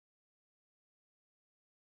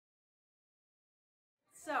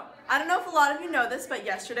So, I don't know if a lot of you know this, but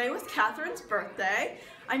yesterday was Catherine's birthday.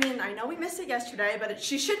 I mean, I know we missed it yesterday, but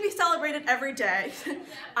she should be celebrated every day.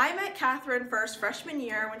 I met Katherine first freshman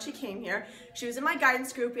year when she came here. She was in my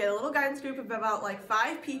guidance group. We had a little guidance group of about like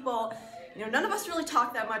 5 people. You know, none of us really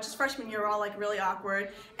talked that much. As freshman year, we're all like really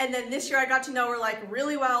awkward. And then this year I got to know her like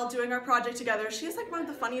really well doing our project together. She's like one of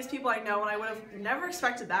the funniest people I know, and I would have never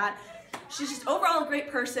expected that. She's just overall a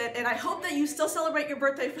great person, and I hope that you still celebrate your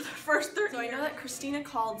birthday for the first 30 years. So I know that Christina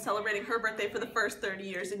called celebrating her birthday for the first 30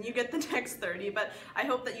 years, and you get the next 30, but I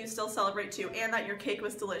hope that you still celebrate too, and that your cake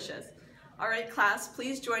was delicious. All right, class,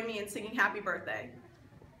 please join me in singing happy birthday.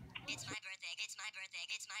 It's my birthday, it's my birthday,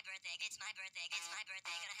 it's my birthday, it's my birthday, it's my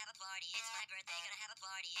birthday, gonna have a party, it's my birthday, gonna have a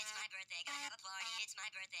party, it's my birthday, gonna have a party, it's my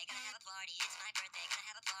birthday, gonna have a party, it's my birthday, gonna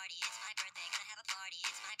have a party, it's my birthday.